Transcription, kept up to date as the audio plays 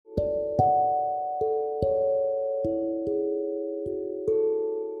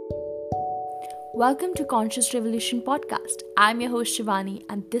Welcome to Conscious Revolution Podcast. I'm your host Shivani,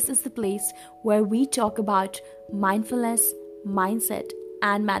 and this is the place where we talk about mindfulness, mindset,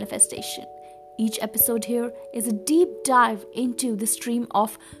 and manifestation. Each episode here is a deep dive into the stream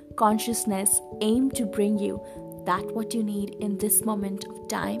of consciousness aimed to bring you that what you need in this moment of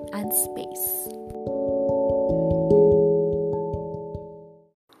time and space.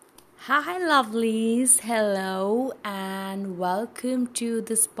 Hi, lovelies. Hello, and welcome to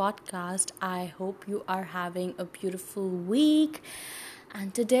this podcast. I hope you are having a beautiful week.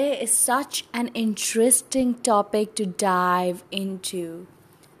 And today is such an interesting topic to dive into: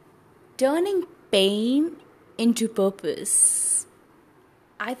 turning pain into purpose.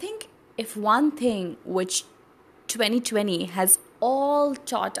 I think if one thing which 2020 has all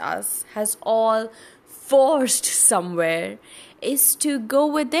taught us, has all forced somewhere, is to go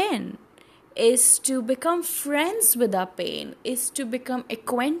within, is to become friends with our pain, is to become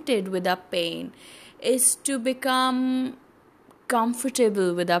acquainted with our pain, is to become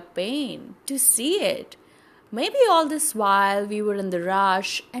comfortable with our pain, to see it. Maybe all this while we were in the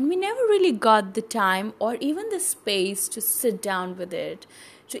rush and we never really got the time or even the space to sit down with it,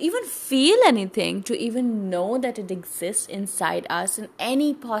 to even feel anything, to even know that it exists inside us in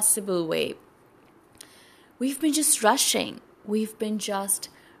any possible way. We've been just rushing. We've been just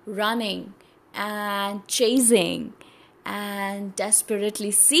running and chasing and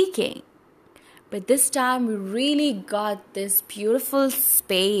desperately seeking. But this time we really got this beautiful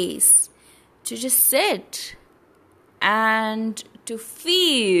space to just sit and to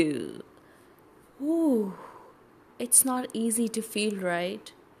feel. Ooh, it's not easy to feel,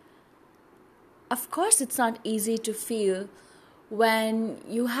 right? Of course it's not easy to feel when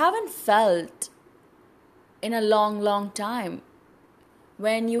you haven't felt in a long time,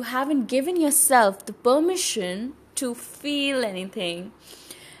 when you haven't given yourself the permission to feel anything,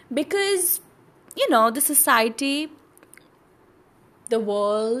 because the society, the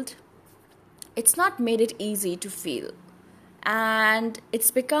world, it's not made it easy to feel, and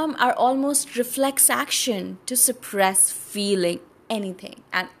it's become our almost reflex action to suppress feeling anything.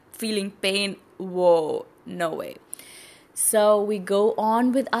 And feeling pain, whoa, no way. So we go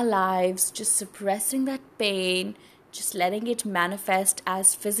on with our lives, just suppressing that pain, just letting it manifest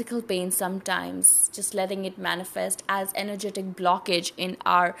as physical pain sometimes, just letting it manifest as energetic blockage in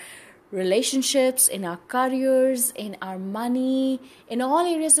our relationships, in our careers, in our money, in all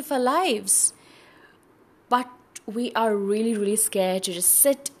areas of our lives. But we are really scared to just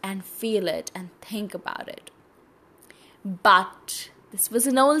sit and feel it and think about it. But this was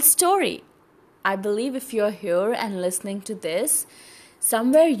an old story. I believe if you're here and listening to this,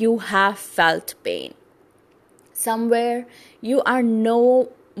 somewhere you have felt pain. Somewhere you are no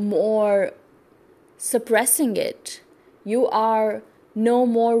more suppressing it. You are no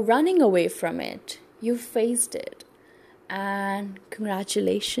more running away from it. You faced it. And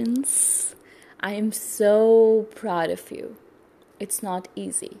congratulations. I am so proud of you. It's not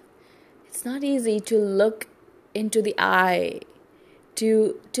easy. It's not easy to look into the eye,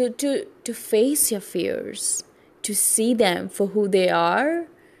 to face your fears, to see them for who they are.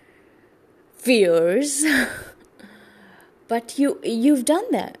 Fears. But you've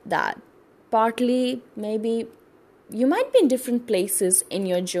done that. Partly, maybe you might be in different places in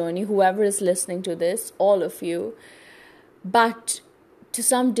your journey, whoever is listening to this, all of you. But to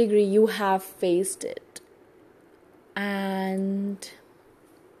some degree, you have faced it. And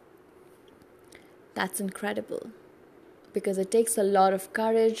that's incredible. Because it takes a lot of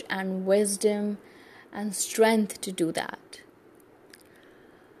courage and wisdom and strength to do that.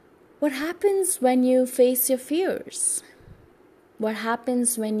 What happens when you face your fears? What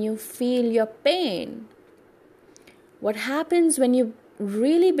happens when you feel your pain? What happens when you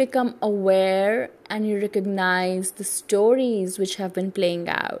really become aware and you recognize the stories which have been playing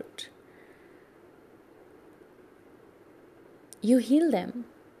out? You heal them.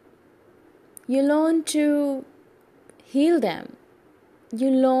 You learn to heal them. You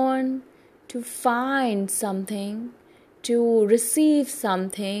learn to find something, to receive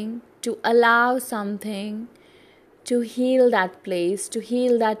something, to allow something, to heal that place, to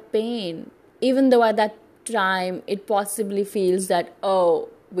heal that pain. Even though at that time it possibly feels that,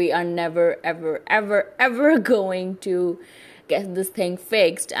 we are never, ever going to get this thing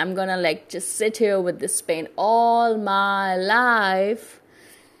fixed. I'm gonna just sit here with this pain all my life.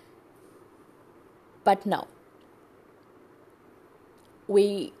 But no.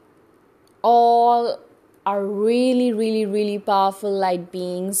 We all are really powerful light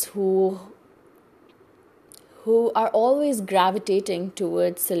beings who who are always gravitating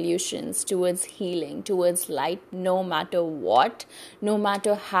towards solutions, towards healing, towards light, no matter what, no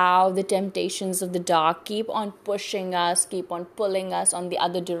matter how the temptations of the dark keep on pushing us, keep on pulling us on the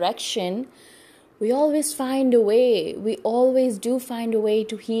other direction. We always find a way. We always do find a way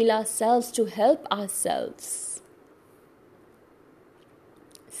to heal ourselves, to help ourselves.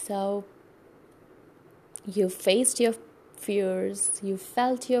 So, you faced your fears, you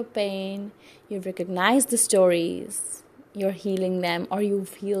felt your pain, you've recognized the stories, you're healing them or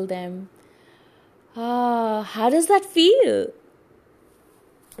you've healed them. How does that feel?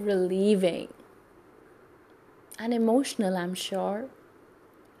 Relieving and emotional, I'm sure.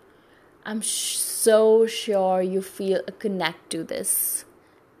 I'm so sure you feel a connect to this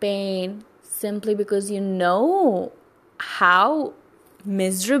pain simply because you know how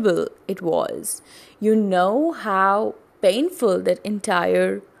miserable it was. You know how painful that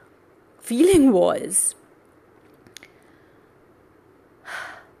entire feeling was.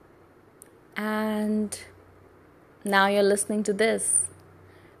 And now you're listening to this.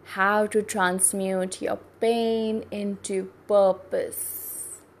 How to transmute your pain into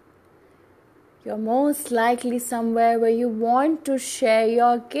purpose. You're most likely somewhere where you want to share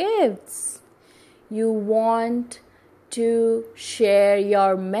your gifts. You want to share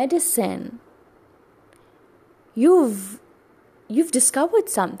your medicine. You've discovered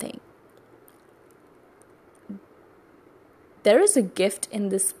something. There is a gift in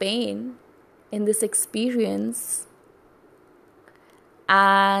this pain, in this experience,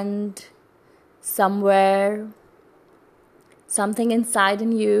 and somewhere, something inside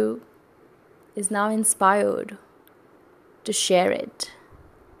in you is now inspired to share it.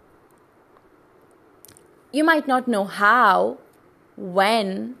 You might not know how,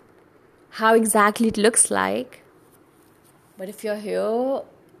 when, how exactly it looks like, but if you're here,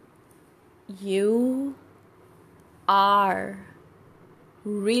 you are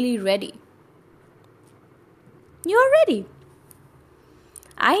really ready. You're ready.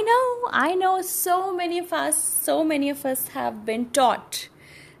 I know so many of us have been taught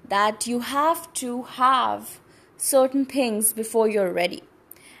that you have to have certain things before you're ready.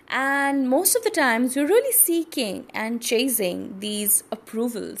 And most of the times we're really seeking and chasing these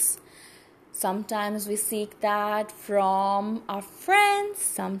approvals. Sometimes we seek that from our friends.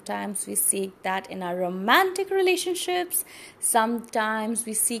 Sometimes we seek that in our romantic relationships. Sometimes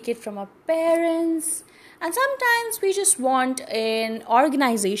we seek it from our parents. And sometimes we just want an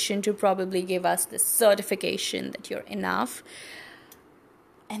organization to probably give us this certification that you're enough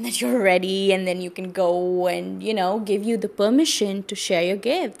and that you're ready, and then you can go and, give you the permission to share your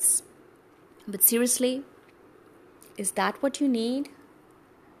gifts. But seriously, is that what you need?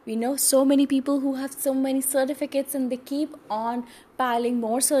 We know so many people who have so many certificates and they keep on piling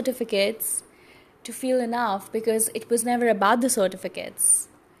more certificates to feel enough, because it was never about the certificates.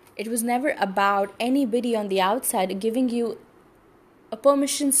 It was never about anybody on the outside giving you a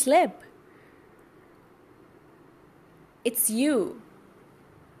permission slip. It's you.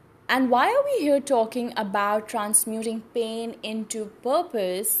 And why are we here talking about transmuting pain into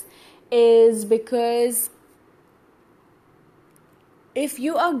purpose is because if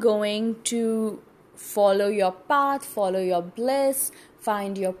you are going to follow your path, follow your bliss,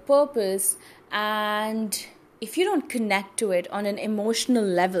 find your purpose, and if you don't connect to it on an emotional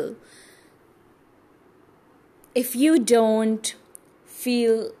level, if you don't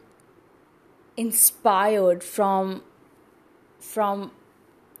feel inspired from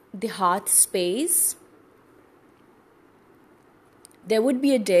the heart space, there would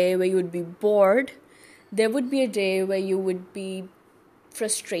be a day where you would be bored. There would be a day where you would be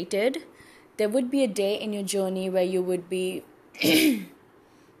frustrated. There would be a day in your journey where you would be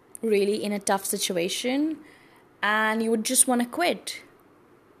really in a tough situation and you would just want to quit.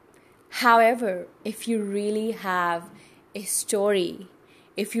 However, if you really have a story,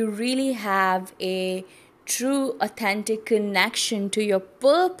 if you really have a true, authentic connection to your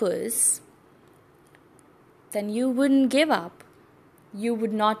purpose, then you wouldn't give up. You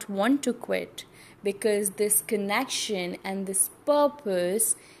would not want to quit, because this connection and this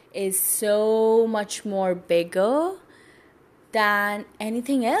purpose is so much more bigger than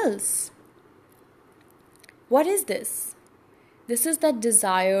anything else. What is this? This is that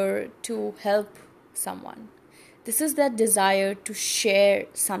desire to help someone. This is that desire to share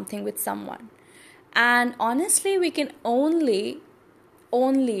something with someone. And honestly, we can only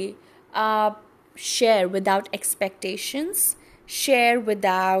share without expectations, share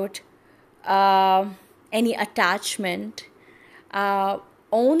without any attachment,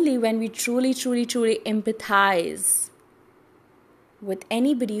 only when we truly empathize with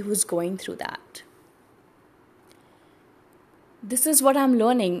anybody who's going through that. This is what I'm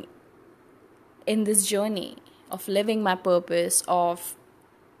learning in this journey of living my purpose, of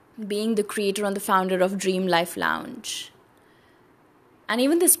being the creator and the founder of Dream Life Lounge, and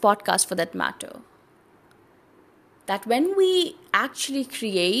even this podcast for that matter. That when we actually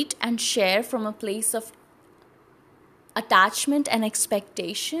create and share from a place of attachment and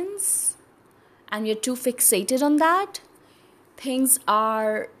expectations, and you're too fixated on that, things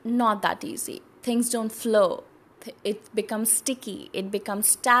are not that easy. Things don't flow. It becomes sticky. It becomes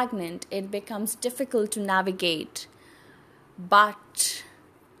stagnant. It becomes difficult to navigate. But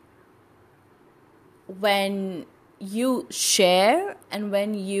when you share and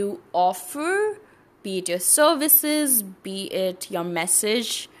when you offer, be it your services, be it your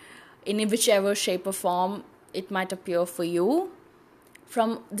message, in whichever shape or form it might appear for you,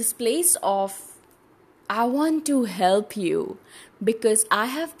 from this place of, I want to help you because I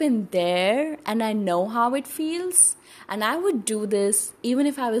have been there and I know how it feels, and I would do this even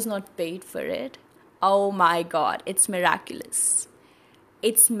if I was not paid for it. Oh my God, it's miraculous.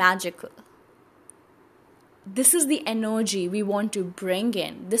 It's magical. This is the energy we want to bring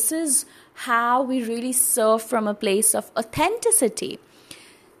in. This is how we really serve from a place of authenticity.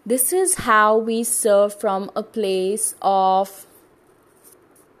 This is how we serve from a place of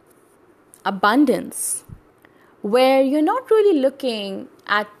abundance, where you're not really looking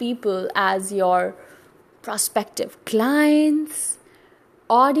at people as your prospective clients,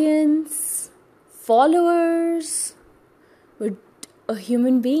 audience, followers, but a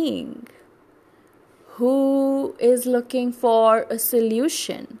human being who is looking for a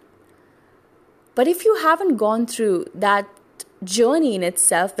solution. But if you haven't gone through that journey in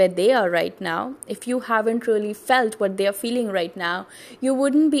itself where they are right now, if you haven't really felt what they are feeling right now, you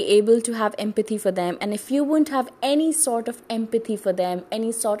wouldn't be able to have empathy for them. And if you wouldn't have any sort of empathy for them,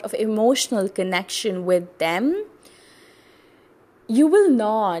 any sort of emotional connection with them, you will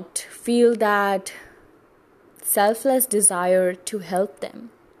not feel that selfless desire to help them.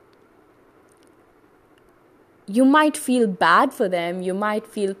 You might feel bad for them, you might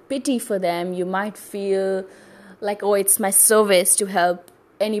feel pity for them, you might feel like, oh, it's my service to help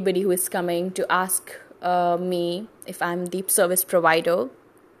anybody who is coming to ask me if I'm the service provider.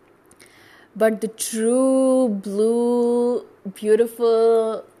 But the true blue,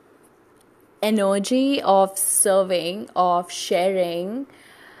 beautiful energy of serving, of sharing,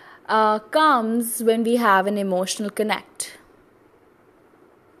 comes when we have an emotional connect.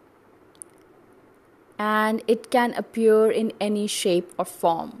 And it can appear in any shape or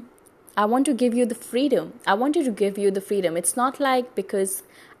form. I want to give you the freedom. I want you to give you the freedom. It's not like because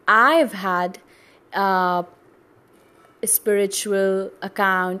I've had a spiritual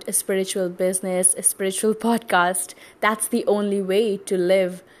account, a spiritual business, a spiritual podcast, that's the only way to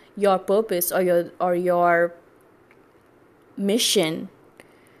live your purpose or your mission.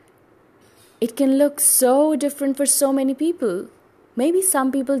 It can look so different for so many people. Maybe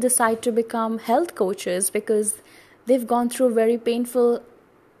some people decide to become health coaches because they've gone through a very painful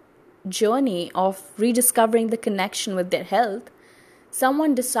journey of rediscovering the connection with their health.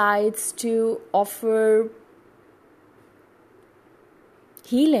 Someone decides to offer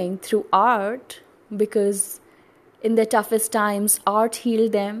healing through art because in their toughest times, art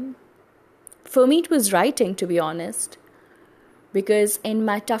healed them. For me, it was writing, to be honest. Because in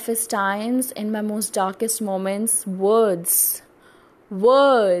my toughest times, in my most darkest moments, words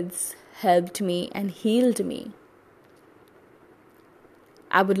helped me and healed me.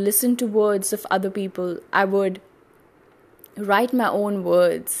 I would listen to words of other people. I would write my own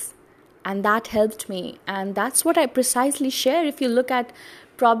words. And that helped me. And that's what I precisely share. If you look at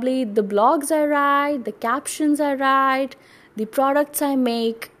probably the blogs I write, the captions I write, the products I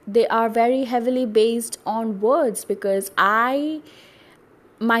make, they are very heavily based on words because my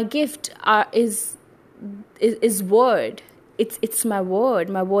gift is word. It's my word.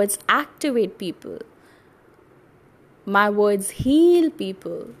 My words activate people. My words heal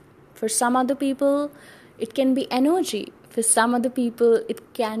people. For some other people, it can be energy. For some other people,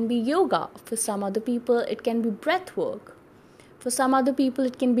 it can be yoga. For some other people, it can be breath work. For some other people,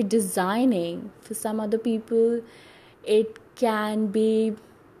 it can be designing. For some other people, it can be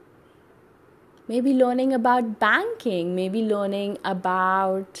maybe learning about banking, maybe learning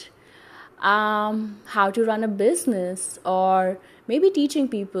about how to run a business, or maybe teaching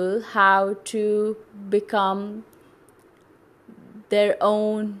people how to become their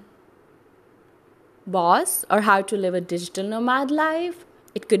own boss or how to live a digital nomad life.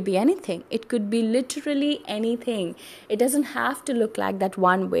 It could be anything. It could be literally anything. It doesn't have to look like that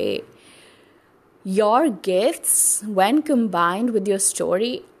one way. Your gifts, when combined with your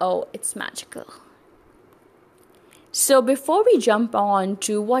story, oh, it's magical. So before we jump on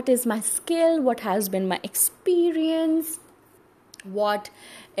to what is my skill, what has been my experience, what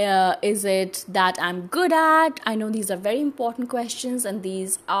is it that I'm good at? I know these are very important questions, and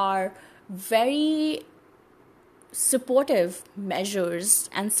these are very supportive measures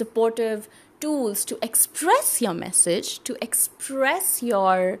and supportive tools to express your message, to express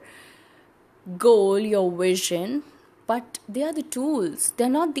your goal, your vision. But they are the tools, they're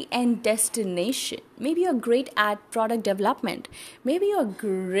not the end destination. Maybe you're great at product development, maybe you're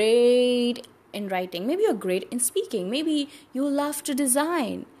great in writing, maybe you're great in speaking, maybe you love to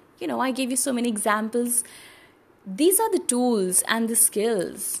design. I gave you so many examples. These are the tools and the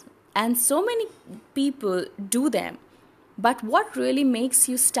skills, and so many people do them. But what really makes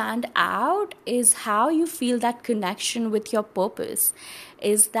you stand out is how you feel that connection with your purpose,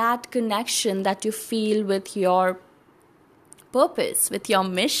 is that connection that you feel with your purpose, with your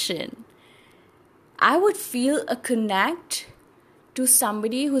mission. I would feel a connect to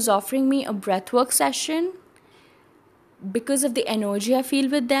somebody who's offering me a breathwork session because of the energy I feel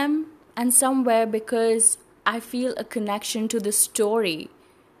with them, and somewhere because I feel a connection to the story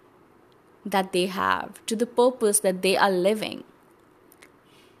that they have, to the purpose that they are living.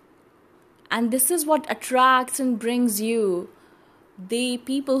 And this is what attracts and brings you the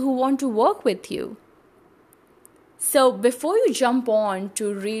people who want to work with you. So before you jump on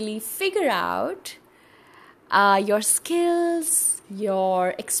to really figure out your skills,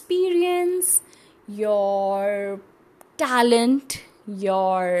 your experience, your talent,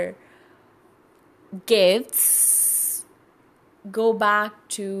 your gifts, go back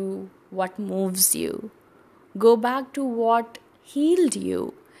to what moves you. Go back to what healed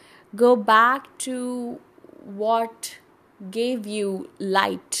you. Go back to what gave you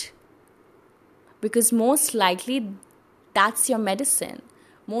light. Because most likely that's your medicine.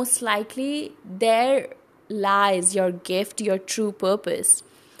 Most likely there lies your gift, your true purpose.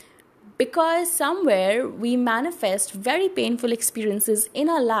 Because somewhere we manifest very painful experiences in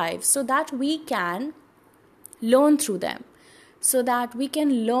our lives so that we can learn through them, so that we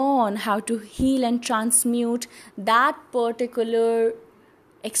can learn how to heal and transmute that particular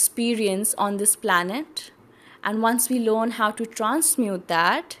experience on this planet. And once we learn how to transmute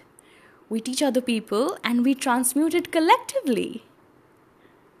that, we teach other people and we transmute it collectively.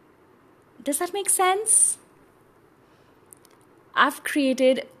 Does that make sense? I've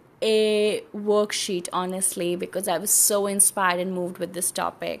created a worksheet, honestly, because I was so inspired and moved with this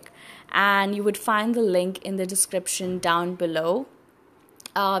topic. And you would find the link in the description down below.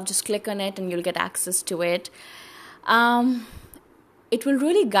 Just click on it and you'll get access to it. It will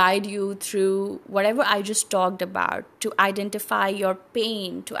really guide you through whatever I just talked about, to identify your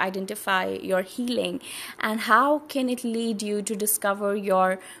pain, to identify your healing, and how can it lead you to discover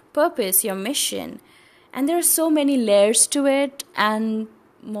your purpose, your mission. And there are so many layers to it, and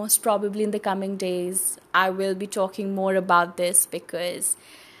most probably in the coming days, I will be talking more about this because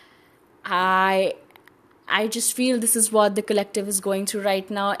I just feel this is what the collective is going through right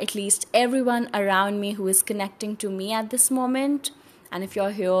now, at least everyone around me who is connecting to me at this moment. And if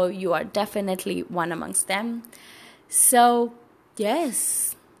you're here, you are definitely one amongst them. So,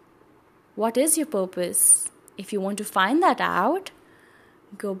 yes, what is your purpose? If you want to find that out,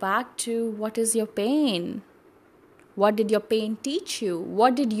 go back to what is your pain? What did your pain teach you?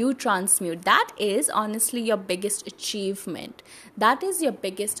 What did you transmute? That is honestly your biggest achievement. That is your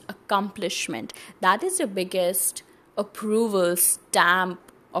biggest accomplishment. That is your biggest approval, stamp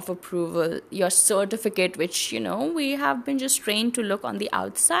of approval, your certificate, which, we have been just trained to look on the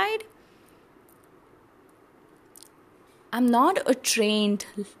outside. I'm not a trained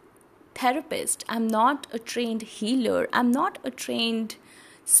therapist. I'm not a trained healer. I'm not a trained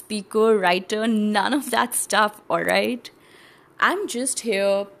speaker, writer, none of that stuff, all right? I'm just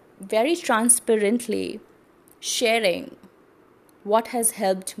here very transparently sharing what has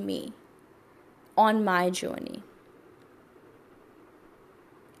helped me on my journey.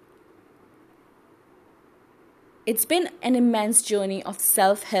 It's been an immense journey of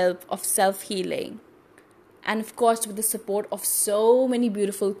self-help, of self-healing, and of course with the support of so many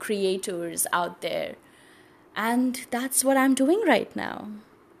beautiful creators out there. And that's what I'm doing right now.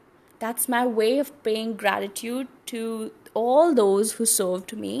 That's my way of paying gratitude to all those who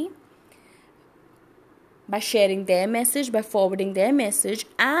served me by sharing their message, by forwarding their message,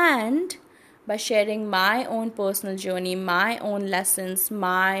 and by sharing my own personal journey, my own lessons,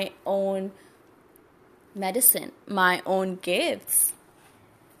 my own medicine, my own gifts.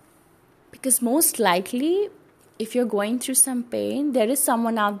 Because most likely, if you're going through some pain, there is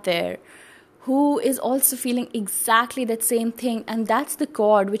someone out there who is also feeling exactly that same thing, and that's the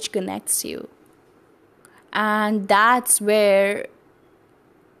cord which connects you. And that's where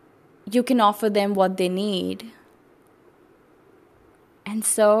you can offer them what they need. And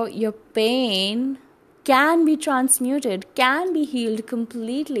so your pain can be transmuted, can be healed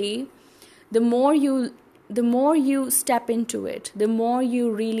completely the more you step into it, the more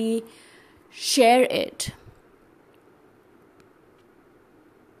you really share it.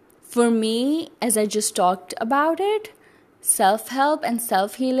 For me, as I just talked about it, self-help and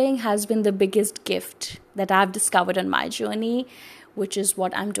self-healing has been the biggest gift that I've discovered on my journey, which is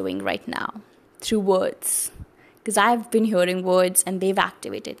what I'm doing right now through words. Because I've been hearing words and they've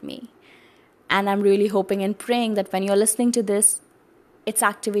activated me. And I'm really hoping and praying that when you're listening to this, it's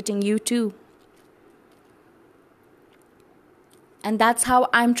activating you too. And that's how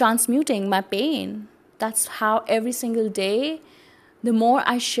I'm transmuting my pain. That's how every single day, the more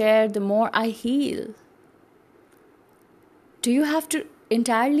I share, the more I heal. Do you have to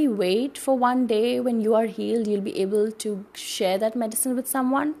entirely wait for one day when you are healed, you'll be able to share that medicine with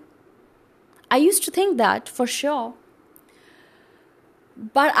someone? I used to think that, for sure.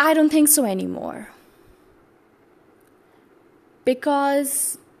 But I don't think so anymore.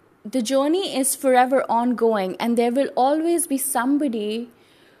 Because the journey is forever ongoing, and there will always be somebody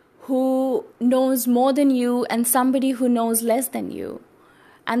who knows more than you and somebody who knows less than you.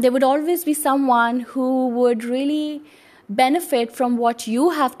 And there would always be someone who would really benefit from what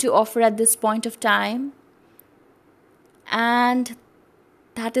you have to offer at this point of time. And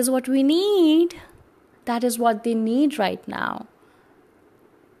that is what we need. That is what they need right now.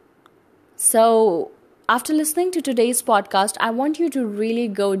 So, after listening to today's podcast, I want you to really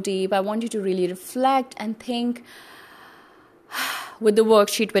go deep. I want you to really reflect and think with the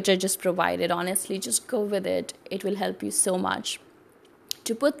worksheet which I just provided. Honestly, just go with it. It will help you so much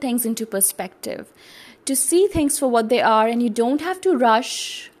to put things into perspective, to see things for what they are, and you don't have to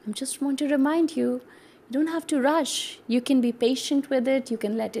rush. I just want to remind you, you don't have to rush. You can be patient with it. You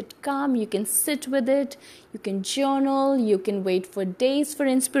can let it come. You can sit with it. You can journal. You can wait for days for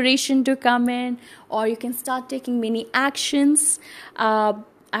inspiration to come in, or you can start taking many actions.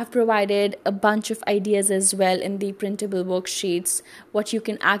 I've provided a bunch of ideas as well in the printable worksheets, what you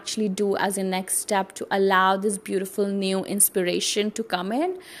can actually do as a next step to allow this beautiful new inspiration to come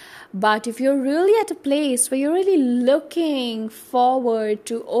in. But if you're really at a place where you're really looking forward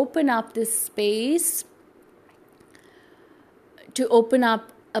to open up this space, to open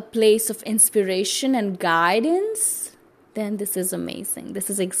up a place of inspiration and guidance, then this is amazing. This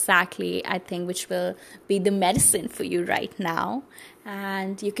is exactly, I think, which will be the medicine for you right now.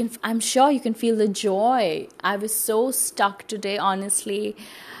 And I'm sure you can feel the joy. I was so stuck today, honestly.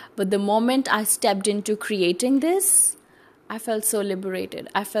 But the moment I stepped into creating this, I felt so liberated.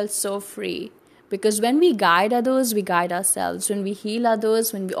 I felt so free. Because when we guide others, we guide ourselves. When we heal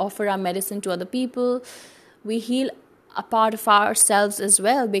others, when we offer our medicine to other people, we heal a part of ourselves as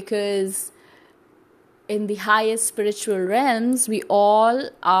well. Because in the highest spiritual realms, we all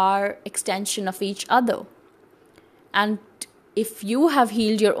are extension of each other. And if you have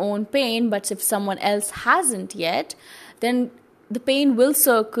healed your own pain, but if someone else hasn't yet, then the pain will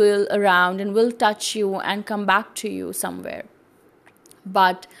circle around and will touch you and come back to you somewhere.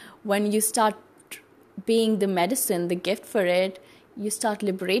 But when you start being the medicine, the gift for it, you start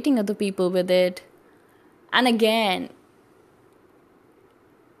liberating other people with it. And again,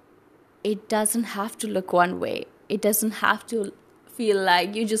 it doesn't have to look one way. It doesn't have to feel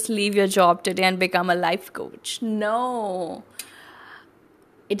like you just leave your job today and become a life coach. No.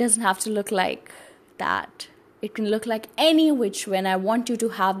 It doesn't have to look like that. It can look like any which way. And I want you to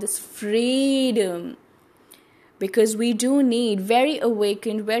have this freedom. Because we do need very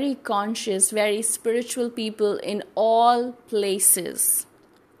awakened, very conscious, very spiritual people in all places,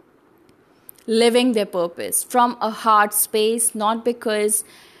 living their purpose from a heart space, not because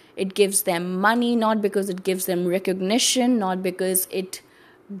it gives them money, not because it gives them recognition, not because it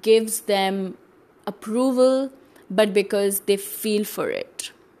gives them approval, but because they feel for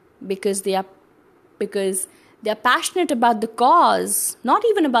it. Because they are passionate about the cause, not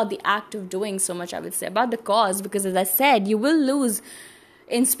even about the act of doing so much, I would say, about the cause. Because as I said, you will lose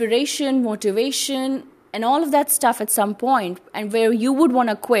inspiration, motivation, and all of that stuff at some point, and where you would want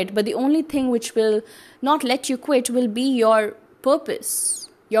to quit. But the only thing which will not let you quit will be your purpose,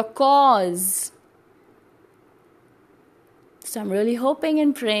 your cause. So I'm really hoping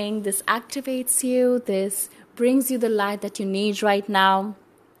and praying this activates you, this brings you the light that you need right now.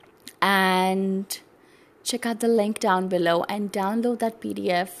 And check out the link down below and download that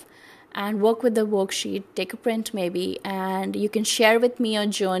PDF and work with the worksheet. Take a print maybe, and you can share with me your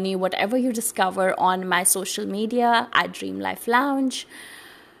journey, whatever you discover on my social media at Dream Life Lounge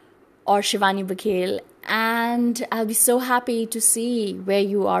or Shivani Baghel And I'll be so happy to see where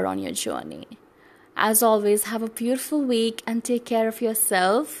you are on your journey. As always, have a beautiful week and take care of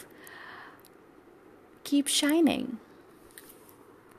yourself. Keep shining.